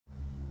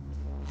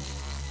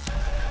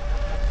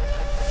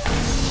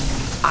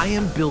I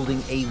am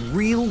building a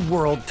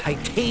real-world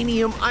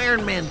titanium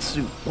Iron Man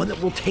suit. One that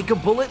will take a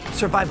bullet,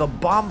 survive a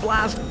bomb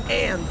blast,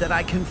 and that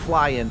I can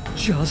fly in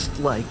just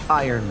like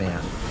Iron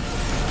Man.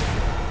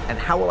 And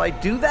how will I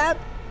do that?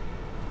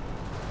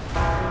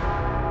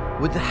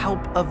 With the help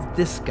of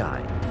this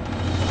guy.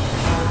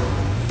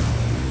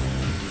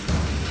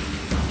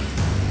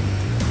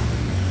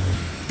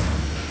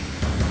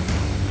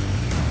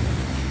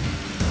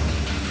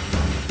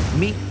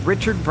 Meet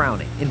Richard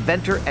Browning,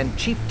 inventor and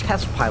chief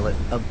test pilot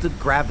of the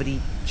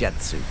Gravity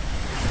jet suit.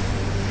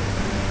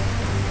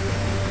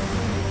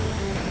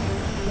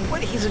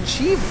 What he's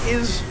achieved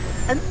is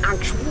an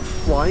actual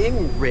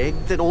flying rig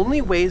that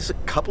only weighs a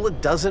couple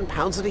of dozen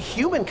pounds that a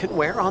human can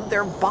wear on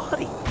their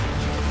body.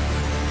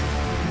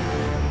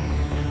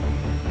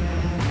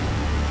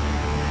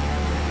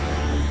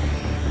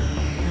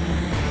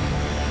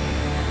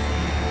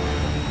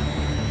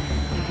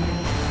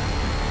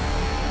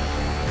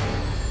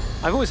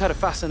 I've always had a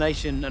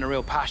fascination and a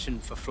real passion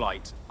for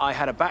flight. I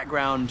had a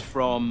background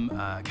from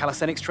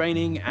calisthenics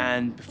training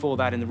and before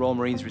that in the Royal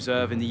Marines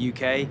Reserve in the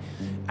UK.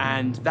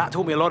 And that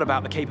taught me a lot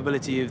about the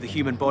capability of the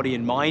human body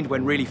and mind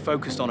when really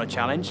focused on a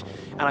challenge.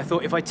 And I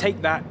thought if I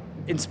take that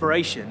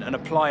inspiration and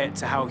apply it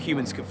to how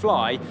humans could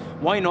fly,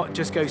 why not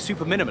just go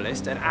super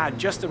minimalist and add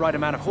just the right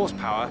amount of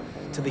horsepower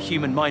to the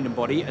human mind and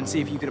body and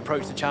see if you could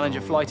approach the challenge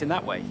of flight in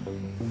that way.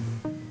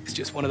 It's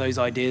just one of those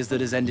ideas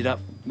that has ended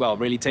up, well,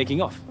 really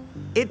taking off.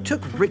 It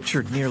took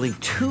Richard nearly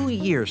 2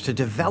 years to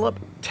develop,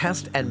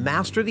 test, and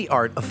master the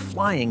art of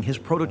flying his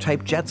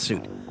prototype jet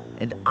suit.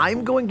 And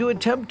I'm going to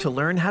attempt to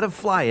learn how to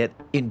fly it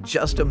in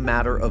just a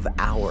matter of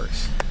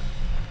hours.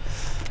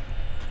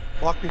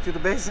 Walk me through the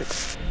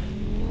basics.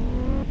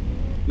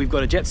 We've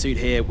got a jet suit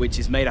here which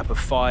is made up of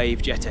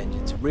 5 jet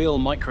engines, real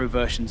micro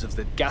versions of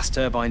the gas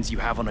turbines you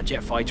have on a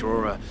jet fighter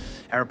or an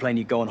aeroplane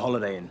you go on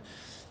holiday in.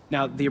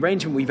 Now, the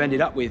arrangement we've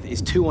ended up with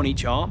is 2 on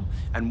each arm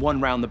and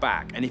 1 round the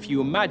back. And if you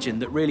imagine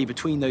that really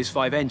between those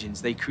 5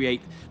 engines, they create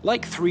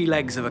like 3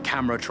 legs of a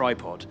camera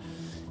tripod.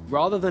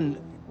 Rather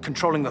than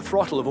controlling the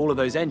throttle of all of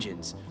those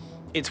engines,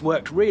 it's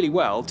worked really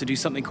well to do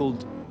something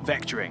called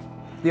vectoring.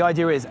 The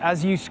idea is,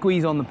 as you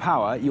squeeze on the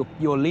power,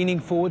 you're leaning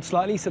forward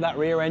slightly, so that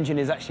rear engine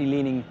is actually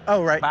leaning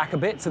back a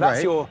bit. So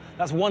that's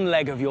that's 1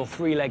 leg of your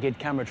 3-legged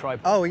camera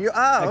tripod. Oh,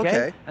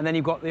 okay. And then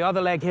you've got the other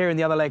leg here and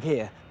the other leg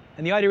here.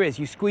 And the idea is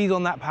you squeeze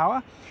on that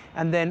power,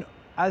 and then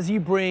as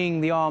you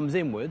bring the arms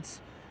inwards,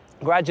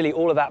 gradually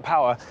all of that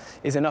power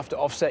is enough to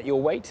offset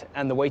your weight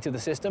and the weight of the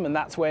system. And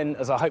that's when,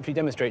 as I'll hopefully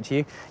demonstrate to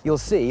you, you'll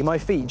see my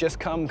feet just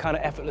come kind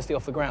of effortlessly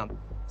off the ground.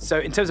 So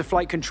in terms of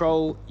flight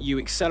control, you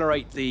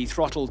accelerate the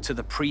throttle to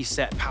the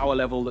preset power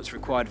level that's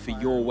required for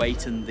your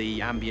weight and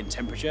the ambient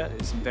temperature.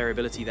 There's some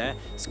variability there.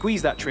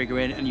 Squeeze that trigger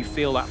in and you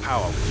feel that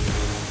power.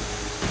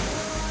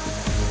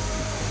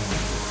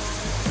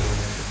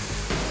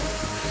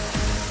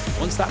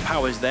 Once that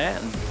power is there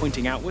and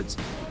pointing outwards,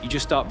 you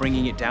just start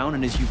bringing it down,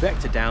 and as you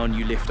vector down,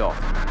 you lift off.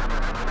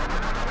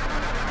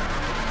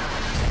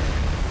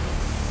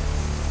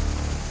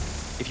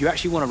 If you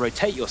actually want to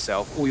rotate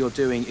yourself, all you're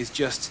doing is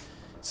just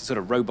sort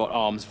of robot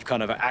arms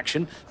kind of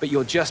action, but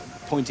you're just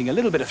pointing a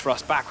little bit of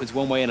thrust backwards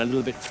one way and a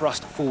little bit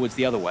thrust forwards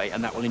the other way,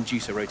 and that will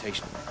induce a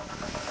rotation.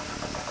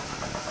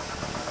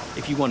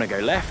 If you want to go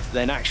left,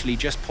 then actually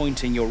just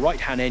pointing your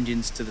right-hand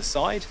engines to the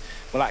side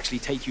will actually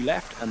take you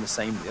left, and the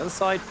same with the other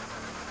side.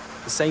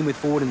 The same with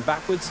forward and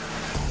backwards.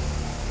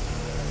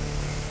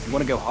 If you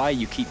want to go high,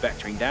 you keep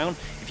vectoring down.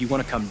 If you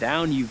want to come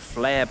down, you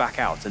flare back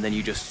out, and then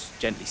you just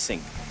gently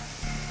sink.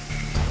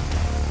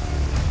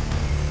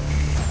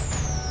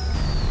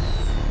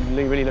 I'm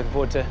really looking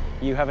forward to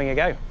you having a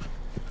go.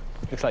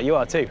 Looks like you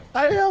are too.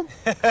 I am.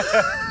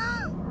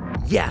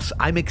 Yes,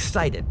 I'm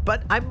excited,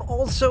 but I'm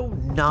also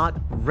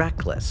not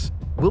reckless.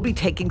 We'll be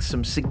taking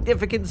some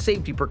significant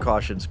safety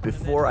precautions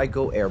before I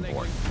go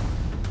airborne.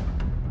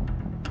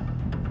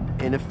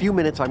 In a few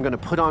minutes, I'm going to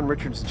put on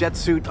Richard's jet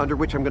suit, under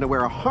which I'm going to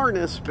wear a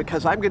harness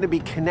because I'm going to be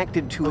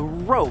connected to a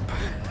rope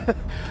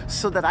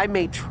so that I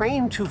may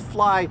train to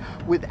fly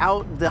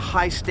without the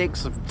high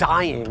stakes of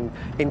dying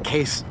in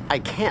case I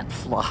can't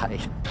fly.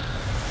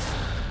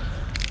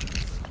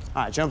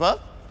 All right, jump up.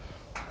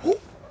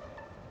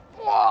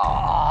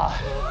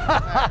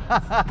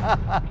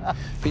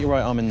 Put your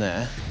right arm in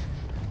there.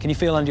 Can you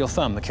feel under your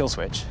thumb the kill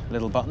switch,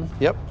 little button?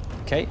 Yep.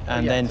 Okay,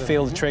 and then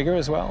feel the trigger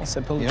as well.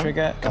 So pull the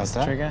trigger, press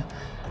the trigger.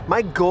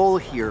 My goal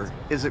here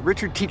is that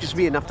Richard teaches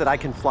me enough that I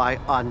can fly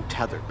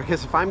untethered.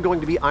 Because if I'm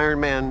going to be Iron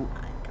Man,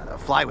 I gotta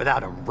fly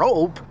without a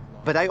rope.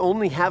 But I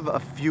only have a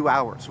few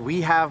hours. We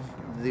have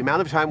the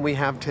amount of time we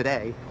have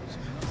today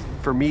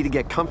for me to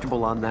get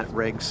comfortable on that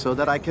rig so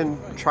that I can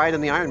try it in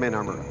the Iron Man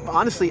armor.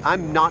 Honestly,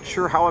 I'm not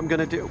sure how I'm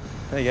gonna do.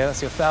 There you go,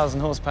 that's your 1,000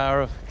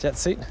 horsepower of jet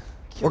suit.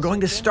 We're going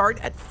to start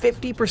at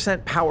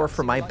 50% power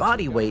for my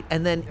body weight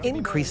and then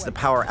increase the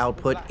power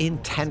output in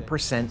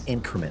 10%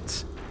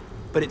 increments.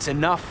 But it's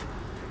enough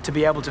to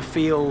be able to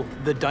feel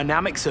the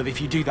dynamics of if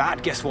you do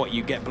that, guess what,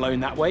 you get blown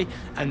that way,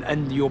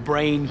 and your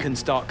brain can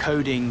start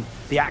coding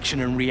the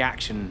action and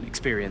reaction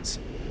experience.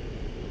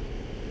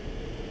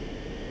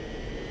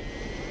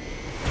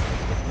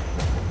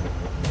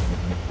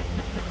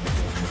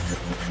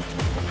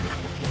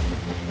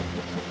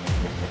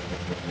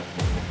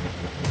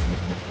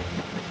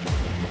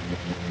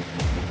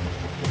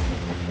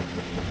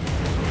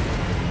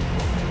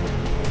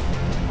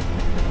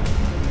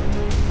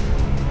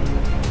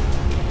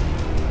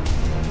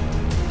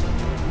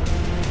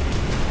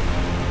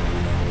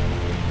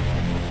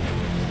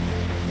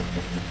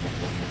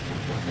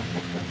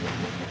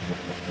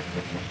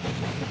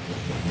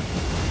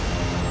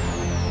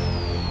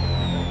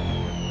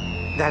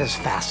 That is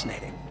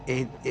fascinating.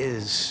 It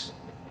is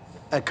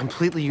a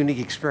completely unique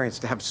experience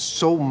to have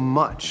so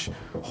much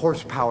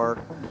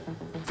horsepower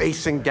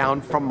facing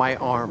down from my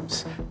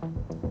arms.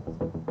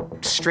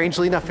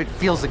 Strangely enough, it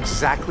feels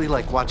exactly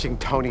like watching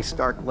Tony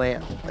Stark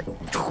land. Like,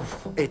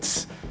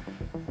 it's...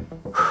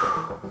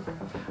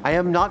 I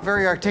am not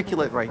very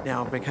articulate right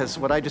now because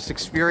what I just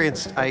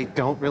experienced, I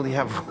don't really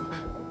have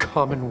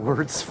common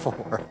words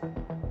for.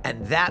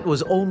 And that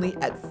was only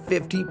at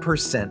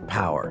 50%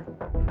 power.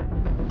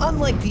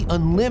 Unlike the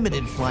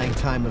unlimited flying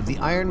time of the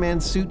Iron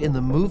Man suit in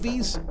the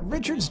movies,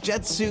 Richard's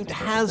jet suit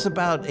has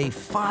about a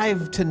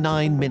 5 to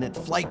 9 minute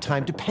flight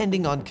time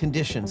depending on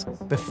conditions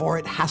before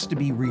it has to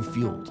be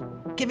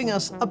refueled, giving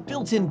us a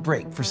built-in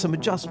break for some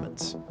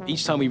adjustments.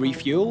 Each time we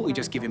refuel, we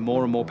just give him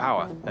more and more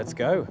power. Let's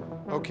go.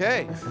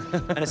 Okay.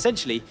 And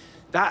essentially,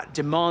 that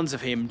demands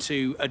of him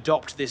to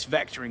adopt this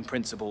vectoring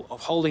principle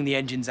of holding the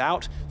engines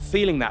out,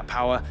 feeling that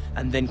power,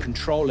 and then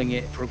controlling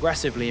it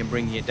progressively and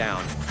bringing it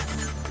down.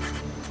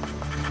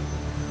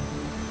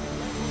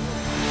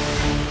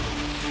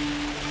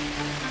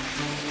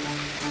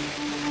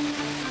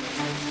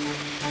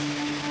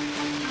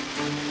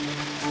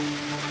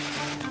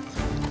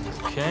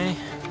 Okay.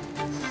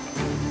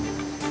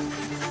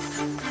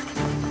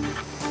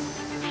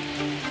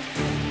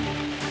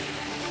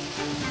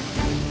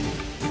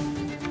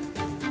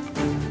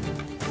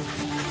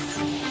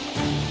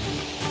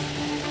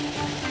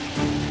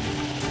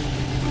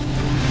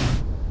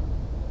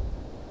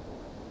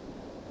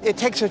 It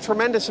takes a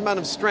tremendous amount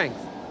of strength.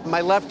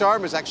 My left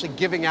arm is actually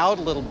giving out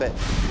a little bit.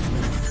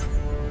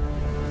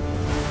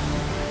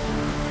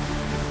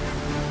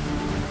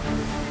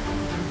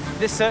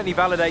 This certainly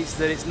validates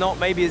that it's not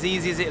maybe as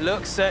easy as it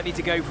looks, certainly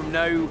to go from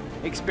no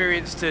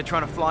experience to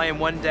trying to fly in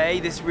one day.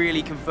 This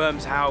really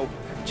confirms how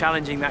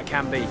challenging that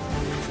can be.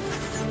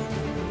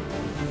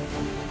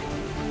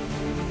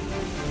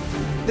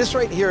 This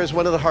right here is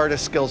one of the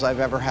hardest skills I've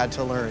ever had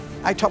to learn.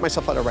 I taught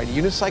myself how to ride a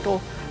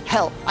unicycle.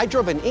 Hell, I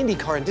drove an Indy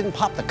car and didn't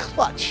pop the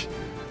clutch.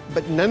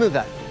 But none of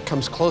that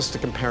comes close to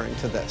comparing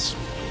to this.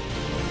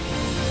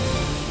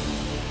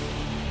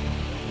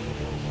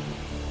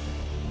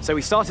 So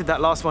we started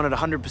that last one at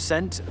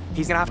 100%.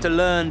 He's gonna have to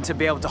learn to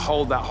be able to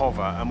hold that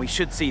hover, and we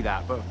should see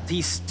that, but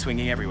he's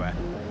swinging everywhere.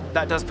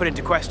 That does put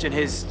into question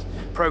his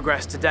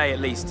progress today, at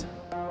least.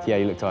 Yeah,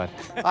 you look tired.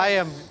 I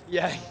am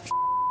Yeah.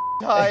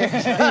 tired.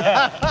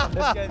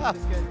 Let's go.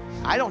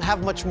 I don't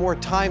have much more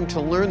time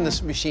to learn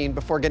this machine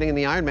before getting in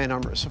the Iron Man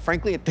armor. So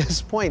frankly, at this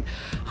point,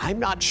 I'm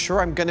not sure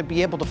I'm gonna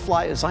be able to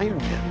fly as Iron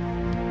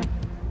Man.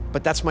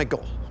 But that's my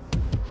goal.